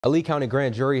A Lee County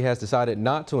grand jury has decided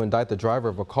not to indict the driver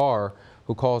of a car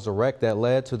who caused a wreck that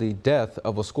led to the death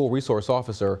of a school resource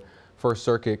officer. First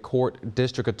Circuit Court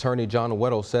District Attorney John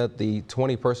Weddle said the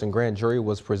 20-person grand jury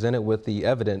was presented with the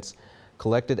evidence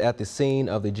collected at the scene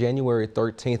of the January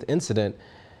 13th incident.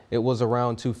 It was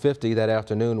around 2:50 that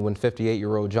afternoon when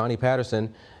 58-year-old Johnny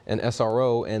Patterson, an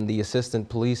SRO and the assistant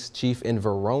police chief in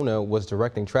Verona, was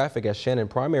directing traffic at Shannon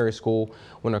Primary School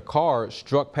when a car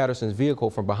struck Patterson's vehicle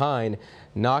from behind,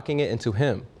 knocking it into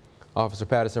him. Officer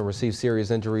Patterson received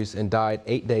serious injuries and died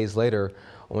 8 days later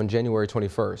on January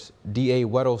 21st. DA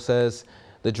Weddle says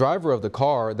the driver of the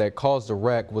car that caused the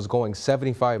wreck was going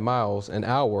 75 miles an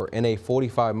hour in a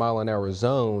 45-mile-an-hour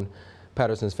zone.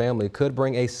 Patterson's family could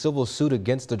bring a civil suit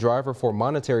against the driver for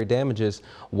monetary damages.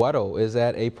 Weddle is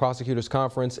at a prosecutor's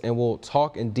conference and will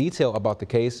talk in detail about the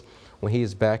case when he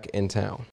is back in town.